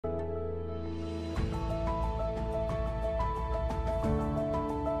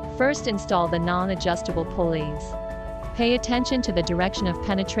First, install the non-adjustable pulleys. Pay attention to the direction of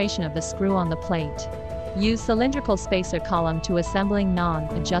penetration of the screw on the plate. Use cylindrical spacer column to assembling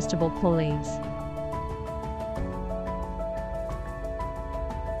non-adjustable pulleys.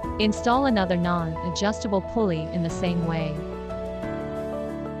 Install another non-adjustable pulley in the same way.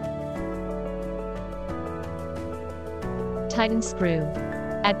 Tighten screw.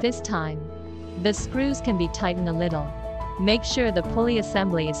 At this time, the screws can be tightened a little. Make sure the pulley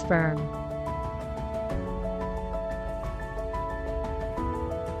assembly is firm.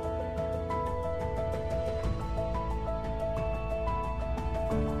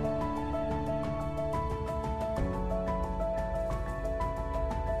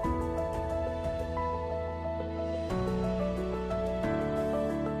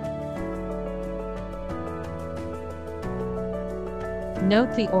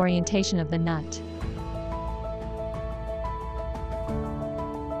 Note the orientation of the nut.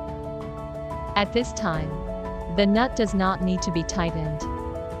 At this time, the nut does not need to be tightened.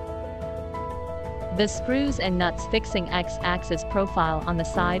 The screws and nuts fixing X-axis profile on the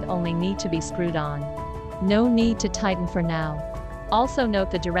side only need to be screwed on. No need to tighten for now. Also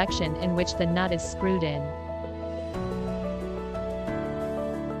note the direction in which the nut is screwed in.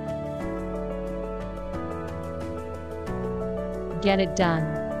 Get it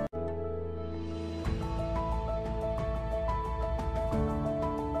done.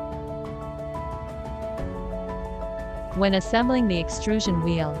 When assembling the extrusion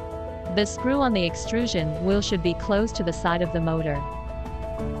wheel, the screw on the extrusion wheel should be close to the side of the motor.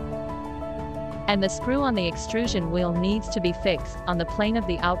 And the screw on the extrusion wheel needs to be fixed on the plane of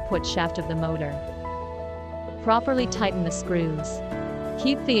the output shaft of the motor. Properly tighten the screws.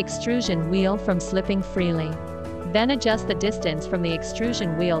 Keep the extrusion wheel from slipping freely. Then adjust the distance from the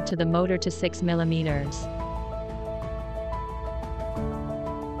extrusion wheel to the motor to 6 mm.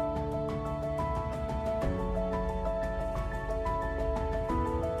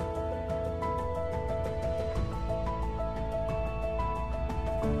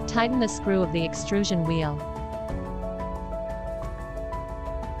 Tighten the screw of the extrusion wheel.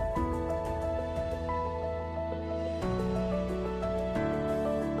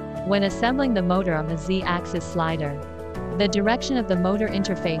 When assembling the motor on the Z-axis slider, the direction of the motor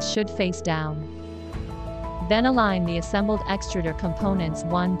interface should face down. Then align the assembled extruder components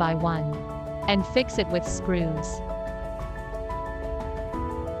one by one, and fix it with screws.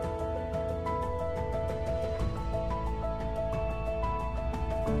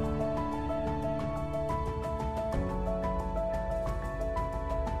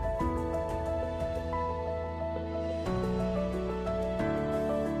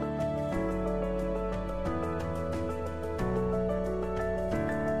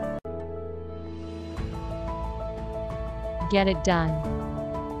 Get it done.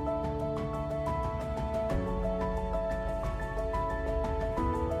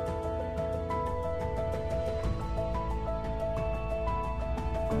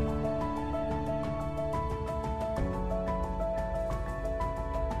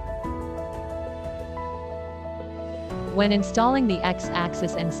 When installing the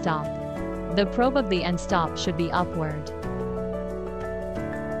X-axis end stop, the probe of the end stop should be upward.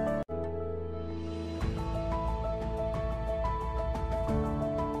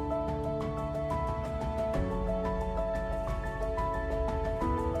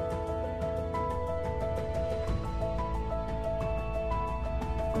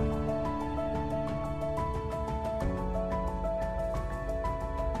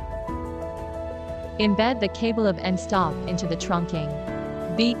 Embed the cable of end stop into the trunking.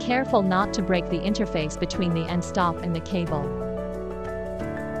 Be careful not to break the interface between the end stop and the cable.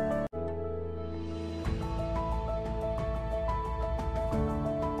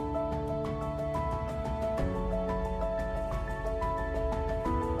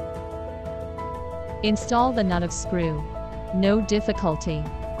 Install the nut of screw. No difficulty.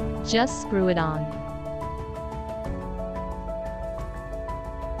 Just screw it on.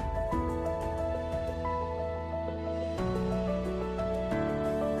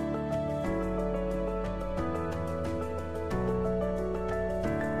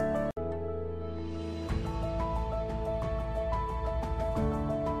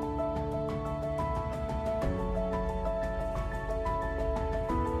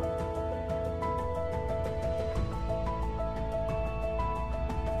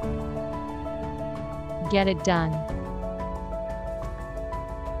 Get it done.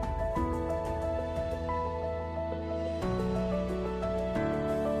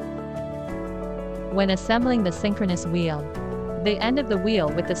 When assembling the synchronous wheel, the end of the wheel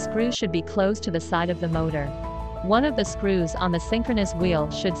with the screw should be close to the side of the motor. One of the screws on the synchronous wheel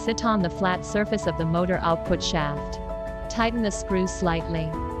should sit on the flat surface of the motor output shaft. Tighten the screw slightly.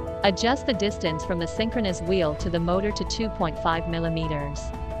 Adjust the distance from the synchronous wheel to the motor to 2.5 millimeters.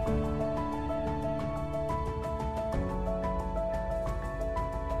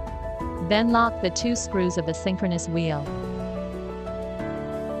 Then lock the 2 screws of the synchronous wheel.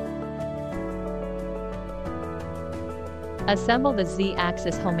 Assemble the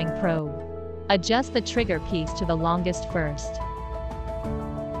Z-axis homing probe. Adjust the trigger piece to the longest first.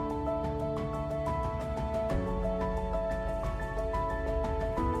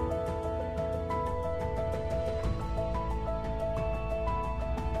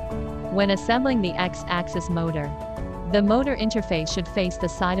 When assembling the X-axis motor, the motor interface should face the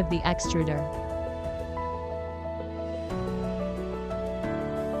side of the extruder.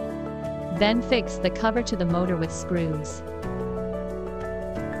 Then fix the cover to the motor with screws.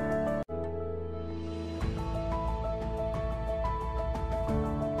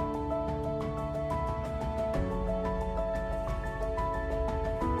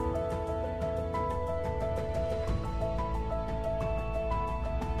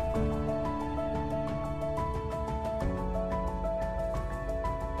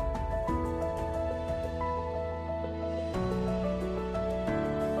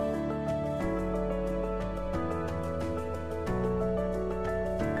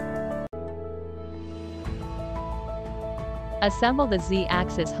 Assemble the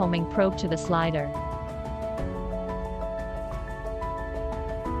Z-axis homing probe to the slider.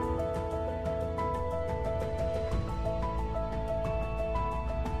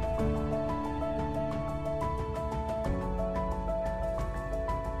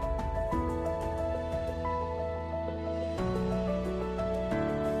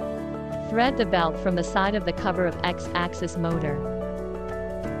 Thread the belt from the side of the cover of X-axis motor.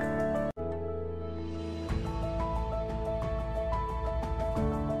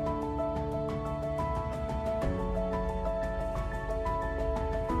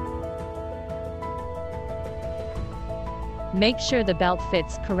 Make sure the belt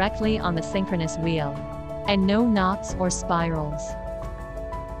fits correctly on the synchronous wheel, and no knots or spirals.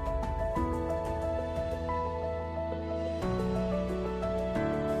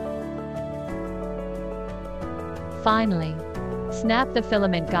 Finally, snap the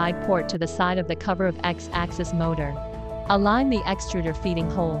filament guide port to the side of the cover of X-axis motor. Align the extruder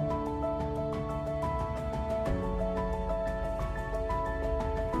feeding hole.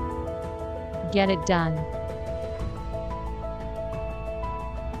 Get it done.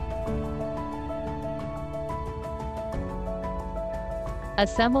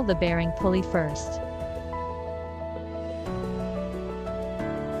 Assemble the bearing pulley first.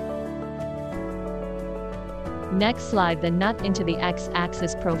 Next, slide the nut into the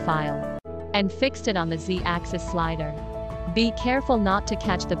X-axis profile and fix it on the Z-axis slider. Be careful not to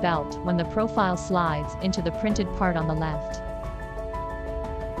catch the belt when the profile slides into the printed part on the left.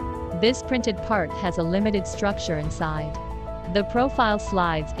 This printed part has a limited structure inside. The profile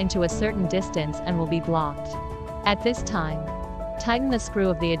slides into a certain distance and will be blocked. At this time, tighten the screw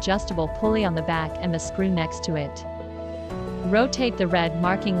of the adjustable pulley on the back and the screw next to it. Rotate the red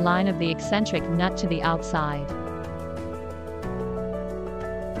marking line of the eccentric nut to the outside.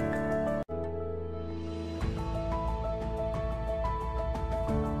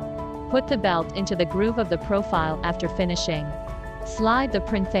 Put the belt into the groove of the profile after finishing. Slide the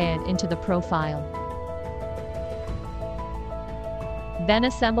print thread into the profile. Then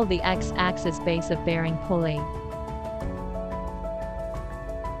assemble the X-axis base of bearing pulley.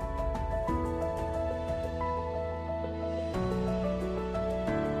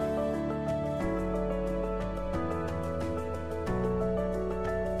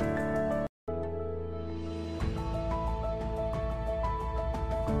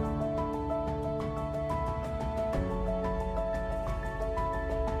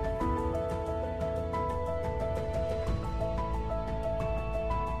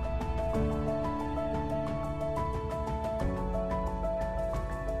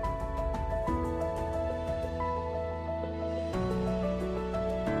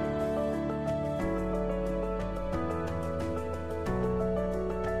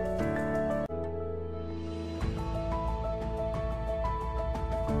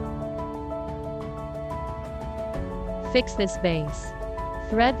 Fix this base.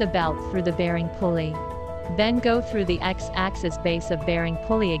 Thread the belt through the bearing pulley. Then go through the X-axis base of bearing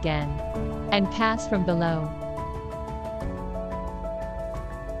pulley again, and pass from below.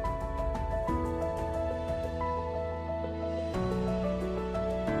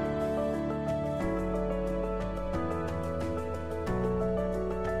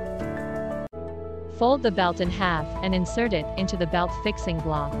 Fold the belt in half and insert it into the belt fixing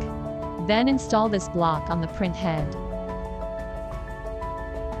block. Then install this block on the print head.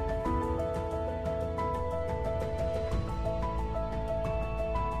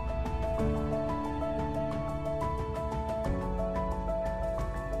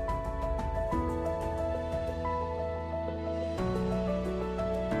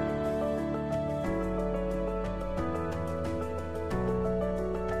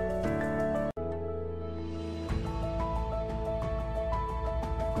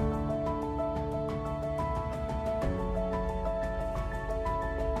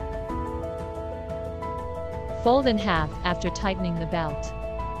 Fold in half after tightening the belt.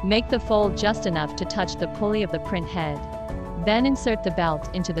 Make the fold just enough to touch the pulley of the print head. Then insert the belt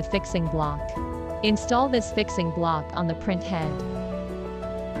into the fixing block. Install this fixing block on the print head.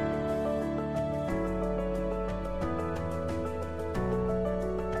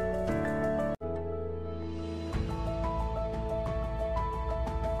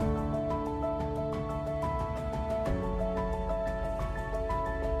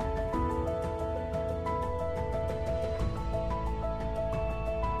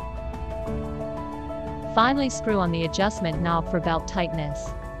 Finally, screw on the adjustment knob for belt tightness.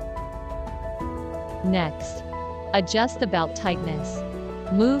 Next, adjust the belt tightness.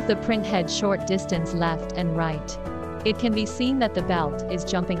 Move the print head short distance left and right. It can be seen that the belt is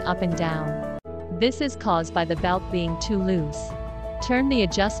jumping up and down. This is caused by the belt being too loose. Turn the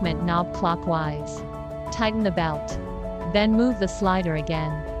adjustment knob clockwise. Tighten the belt. Then move the slider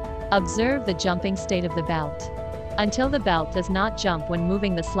again. Observe the jumping state of the belt, until the belt does not jump when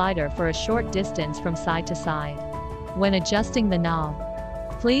moving the slider for a short distance from side to side. When adjusting the knob,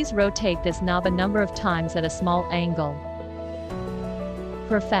 please rotate this knob a number of times at a small angle.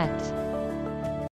 Perfect.